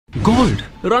Gold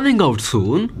running out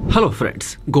soon. Hello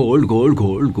friends. Gold, gold,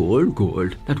 gold, gold,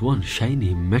 gold. That one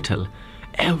shiny metal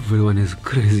everyone is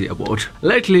crazy about.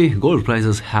 Lately, gold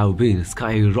prices have been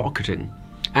skyrocketing.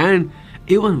 And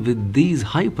even with these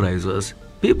high prices,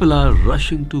 people are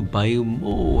rushing to buy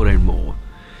more and more.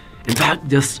 In fact,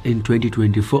 just in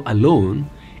 2024 alone,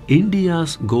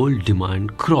 India's gold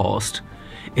demand crossed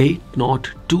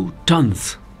 802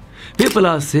 tons. People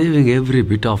are saving every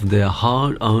bit of their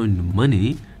hard-earned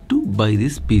money to buy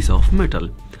this piece of metal,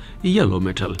 yellow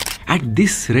metal. At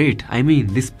this rate,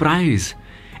 this price,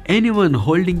 anyone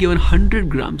holding even 100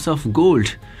 grams of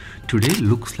gold today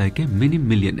looks like a mini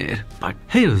millionaire. But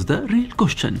here's the real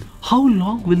question. How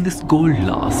long will this gold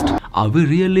last? Are we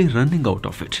really running out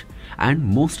of it? And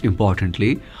most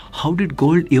importantly, how did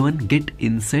gold even get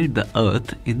inside the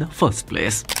earth in the first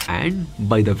place? And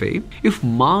by the way, if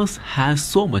Mars has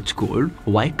so much gold,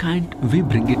 why can't we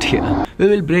bring it here? We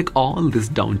will break all this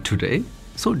down today,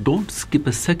 so don't skip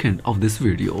a second of this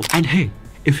video. And hey,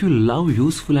 if you love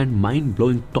useful and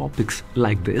mind-blowing topics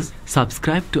like this,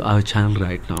 subscribe to our channel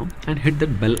right now and hit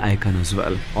that bell icon as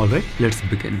well. Alright, let's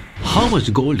begin. How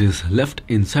much gold is left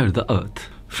inside the earth?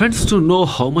 Friends, to know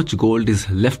how much gold is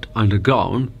left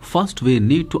underground, first we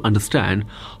need to understand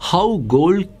how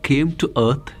gold came to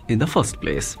earth in the first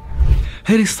place.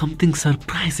 Here is something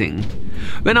surprising.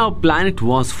 When our planet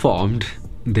was formed,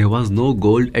 there was no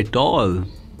gold at all.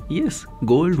 Yes,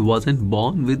 gold wasn't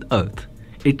born with earth.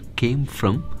 It came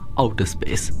from outer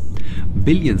space.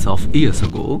 Billions of years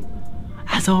ago,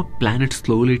 as our planet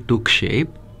slowly took shape,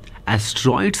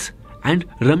 asteroids and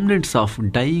remnants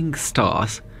of dying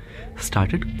stars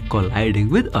started colliding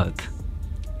with Earth.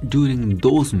 During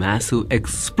those massive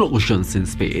explosions in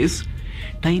space,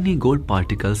 tiny gold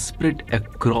particles spread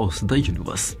across the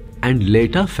universe and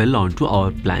later fell onto our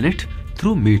planet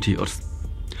through meteors.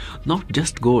 Not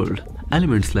just gold,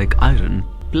 elements like iron,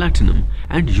 platinum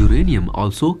and uranium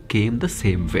also came the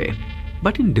same way,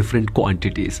 but in different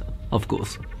quantities, of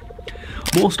course.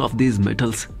 Most of these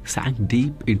metals sank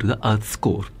deep into the Earth's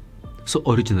core. So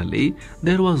originally,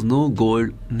 there was no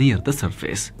gold near the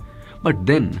surface. But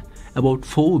then, about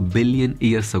 4 billion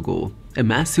years ago, a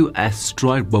massive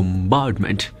asteroid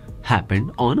bombardment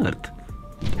happened on Earth.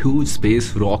 Huge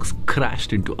space rocks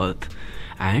crashed into Earth,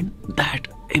 and that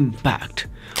impact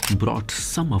brought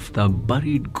some of the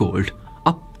buried gold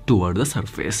up toward the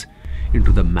surface,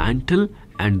 into the mantle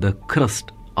and the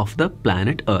crust of the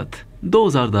planet Earth.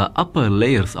 Those are the upper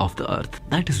layers of the earth.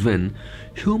 That is when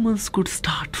humans could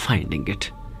start finding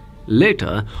it.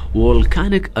 Later,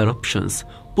 volcanic eruptions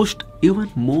pushed even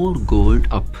more gold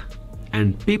up,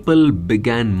 and people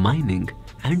began mining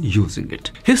and using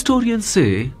it. Historians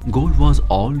say gold was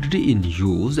already in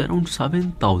use around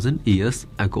 7,000 years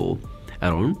ago,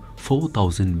 around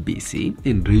 4000 BC,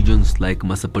 in regions like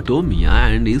Mesopotamia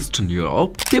and Eastern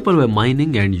Europe. People were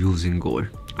mining and using gold.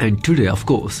 And today, of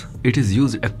course, it is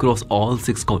used across all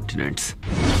 6 continents.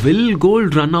 Will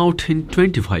gold run out in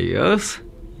 25 years?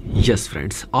 Yes,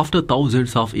 friends. After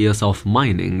thousands of years of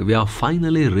mining, we are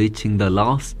finally reaching the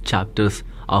last chapters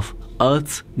of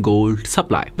Earth's gold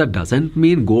supply. That doesn't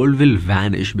mean gold will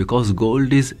vanish, because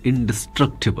gold is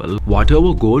indestructible.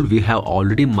 Whatever gold we have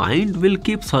already mined will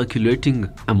keep circulating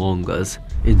among us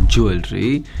in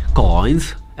jewelry,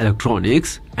 coins,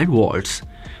 electronics and vaults.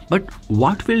 But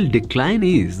what will decline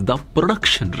is the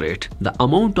production rate, the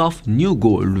amount of new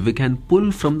gold we can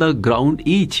pull from the ground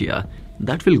each year.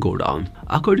 That will go down.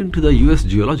 According to the US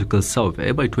Geological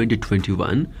Survey, by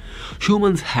 2021,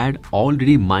 humans had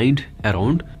already mined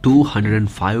around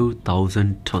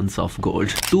 205,000 tons of gold.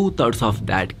 2/3 of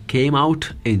that came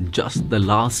out in just the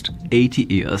last 80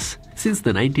 years, since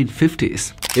the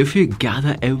 1950s. If we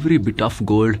gather every bit of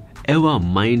gold ever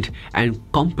mined and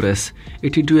compress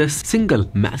it into a single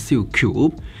massive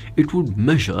cube, it would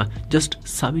measure just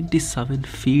 77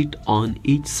 feet on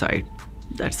each side.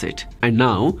 That's it. And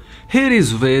now, here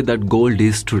is where that gold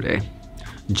is today.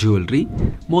 Jewelry,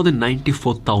 more than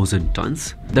 94,000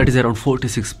 tons, that is around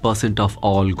 46% of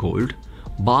all gold.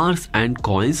 Bars and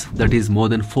coins, that is more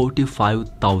than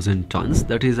 45,000 tons,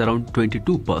 that is around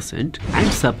 22%.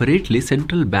 And separately,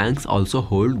 central banks also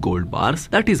hold gold bars,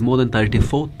 that is more than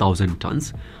 34,000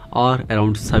 tons, or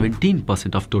around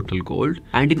 17% of total gold.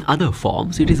 And in other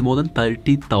forms, it is more than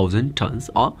 30,000 tons,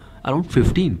 or around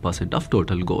 15% of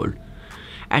total gold.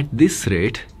 At this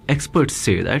rate, experts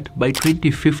say that by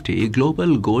 2050,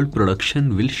 global gold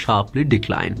production will sharply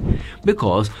decline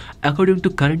because, according to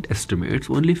current estimates,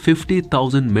 only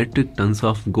 50,000 metric tons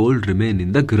of gold remain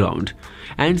in the ground.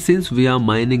 And since we are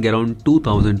mining around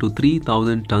 2,000 to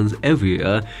 3,000 tons every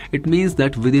year, it means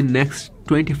that within next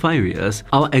 25 years,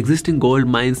 our existing gold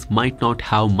mines might not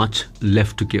have much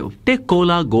left to give. Take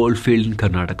Kola gold field in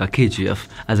Karnataka, KGF,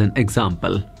 as an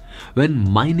example.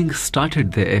 When mining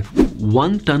started there,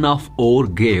 1 ton of ore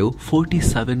gave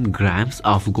 47 grams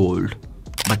of gold.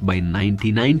 But by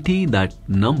 1990, that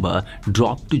number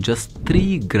dropped to just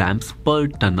 3 grams per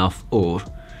ton of ore.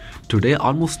 Today,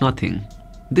 almost nothing.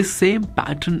 This same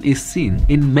pattern is seen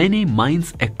in many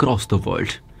mines across the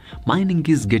world. Mining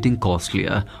is getting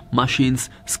costlier. Machines,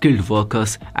 skilled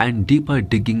workers, and deeper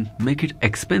digging make it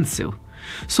expensive.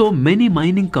 So many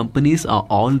mining companies are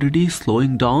already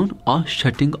slowing down or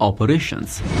shutting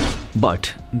operations.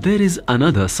 But there is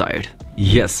another side.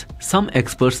 Yes, some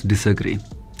experts disagree.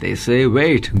 They say,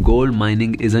 wait, gold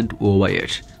mining isn't over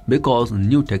yet because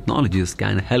new technologies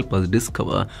can help us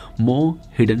discover more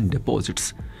hidden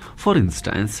deposits. For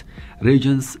instance,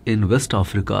 regions in West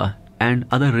Africa and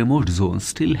other remote zones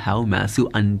still have massive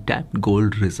untapped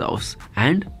gold reserves.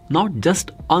 And not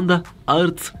just on the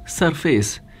Earth's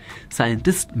surface.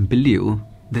 Scientists believe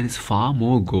there is far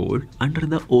more gold under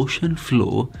the ocean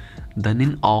floor than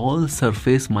in all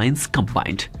surface mines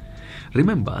combined.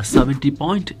 Remember,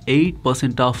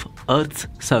 70.8% of Earth's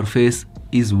surface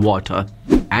is water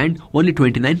and only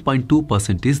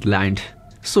 29.2% is land.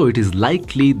 So it is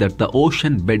likely that the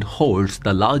ocean bed holds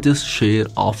the largest share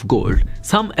of gold.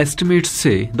 Some estimates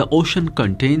say the ocean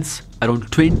contains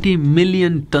around 20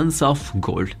 million tons of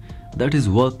gold. That is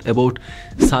worth about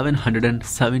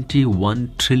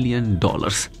 $771 trillion.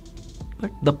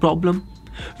 But the problem?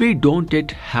 We don't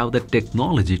yet have the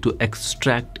technology to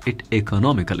extract it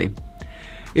economically.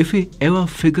 If we ever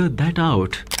figure that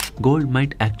out, gold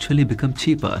might actually become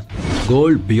cheaper.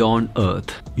 Gold beyond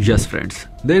Earth. Yes, friends,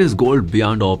 there is gold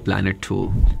beyond our planet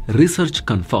too. Research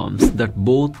confirms that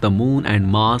both the Moon and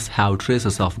Mars have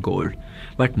traces of gold.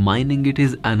 But mining it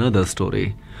is another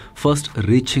story. First,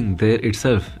 reaching there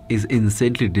itself is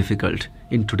insanely difficult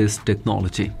in today's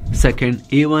technology. Second,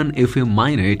 even if we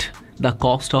mine it, the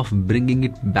cost of bringing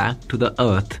it back to the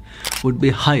earth would be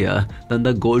higher than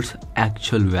the gold's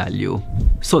actual value.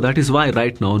 So that is why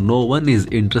right now no one is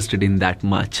interested in that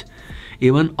much.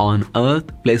 Even on Earth,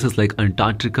 places like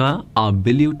Antarctica are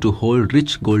believed to hold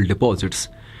rich gold deposits.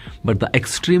 But the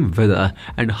extreme weather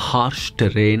and harsh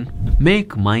terrain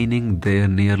make mining there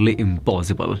nearly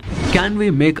impossible. Can we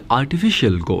make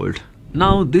artificial gold?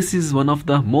 Now this is one of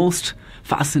the most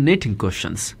fascinating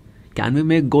questions. Can we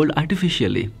make gold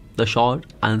artificially? The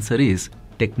short answer is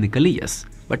technically yes,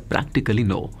 but practically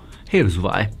no. Here's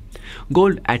why.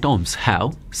 Gold atoms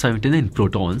have 79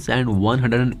 protons and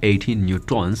 118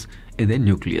 neutrons in their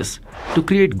nucleus. To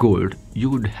create gold, you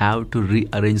would have to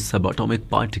rearrange subatomic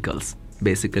particles,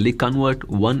 basically convert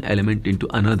one element into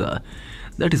another.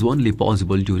 That is only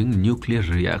possible during nuclear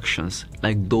reactions,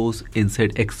 like those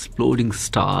inside exploding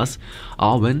stars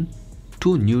or when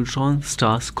two neutron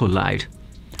stars collide.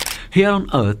 Here on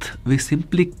Earth, we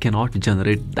simply cannot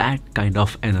generate that kind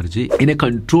of energy in a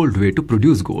controlled way to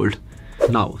produce gold.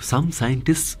 Now, some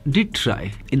scientists did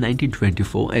try. In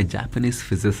 1924, a Japanese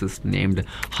physicist named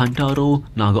Hantaro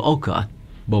Nagaoka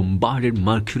bombarded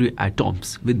mercury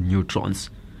atoms with neutrons.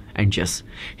 And yes,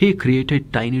 he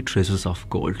created tiny traces of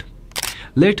gold.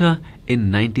 Later,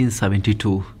 in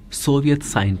 1972, Soviet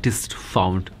scientists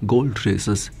found gold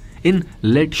traces in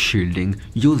lead shielding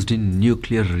used in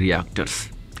nuclear reactors.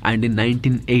 And in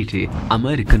 1980,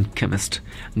 American chemist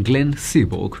Glenn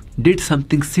Seaborg did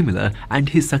something similar, and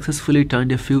he successfully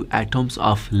turned a few atoms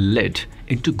of lead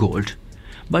into gold.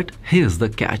 But here's the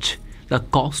catch. The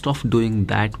cost of doing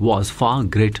that was far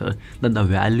greater than the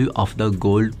value of the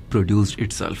gold produced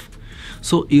itself.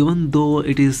 So even though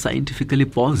it is scientifically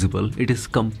possible, it is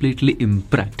completely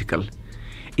impractical.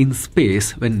 In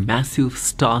space, when massive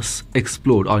stars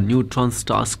explode or neutron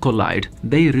stars collide,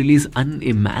 they release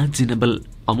unimaginable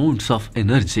amounts of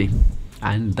energy,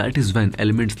 and that is when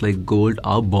elements like gold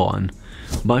are born.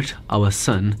 But our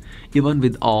sun, even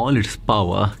with all its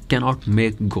power, cannot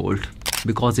make gold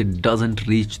because it doesn't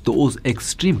reach those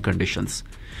extreme conditions.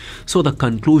 So the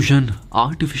conclusion,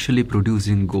 artificially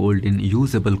producing gold in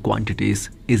usable quantities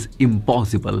is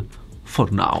impossible for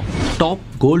now. Top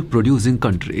gold producing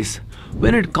countries.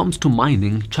 When it comes to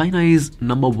mining, China is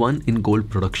number 1 in gold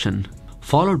production,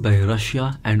 followed by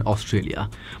Russia and Australia.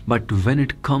 But when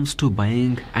it comes to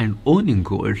buying and owning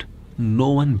gold, no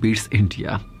one beats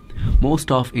India.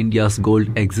 Most of India's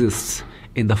gold exists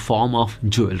in the form of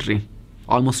jewelry.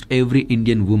 Almost every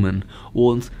Indian woman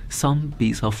owns some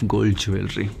piece of gold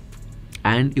jewelry,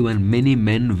 and even many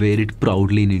men wear it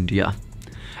proudly in India.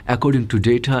 According to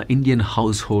data, Indian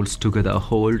households together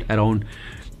hold around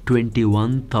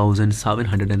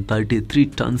 21,733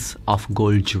 tons of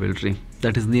gold jewelry.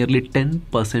 That is nearly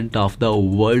 10% of the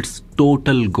world's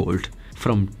total gold.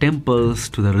 From temples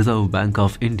to the Reserve Bank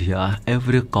of India,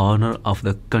 every corner of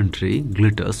the country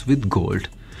glitters with gold.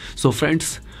 So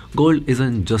friends, gold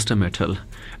isn't just a metal.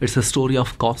 It's a story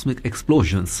of cosmic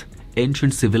explosions,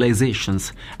 ancient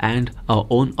civilizations, and our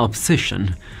own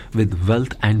obsession with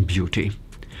wealth and beauty.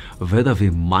 Whether we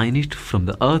mine it from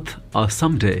the earth or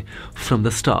someday from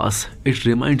the stars, it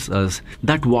reminds us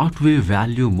that what we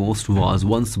value most was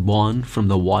once born from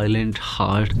the violent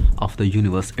heart of the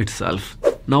universe itself.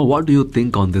 Now, what do you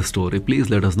think on this story?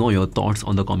 Please let us know your thoughts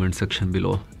on the comment section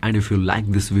below. And if you like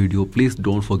this video, please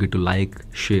don't forget to like,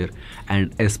 share,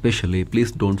 and especially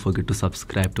please don't forget to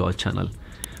subscribe to our channel,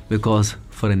 because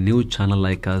for a new channel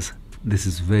like us, this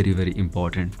is very, very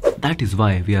important. That is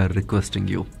why we are requesting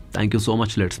you. Thank you so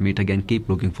much. Let's meet again. Keep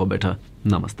looking for better.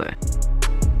 Namaste.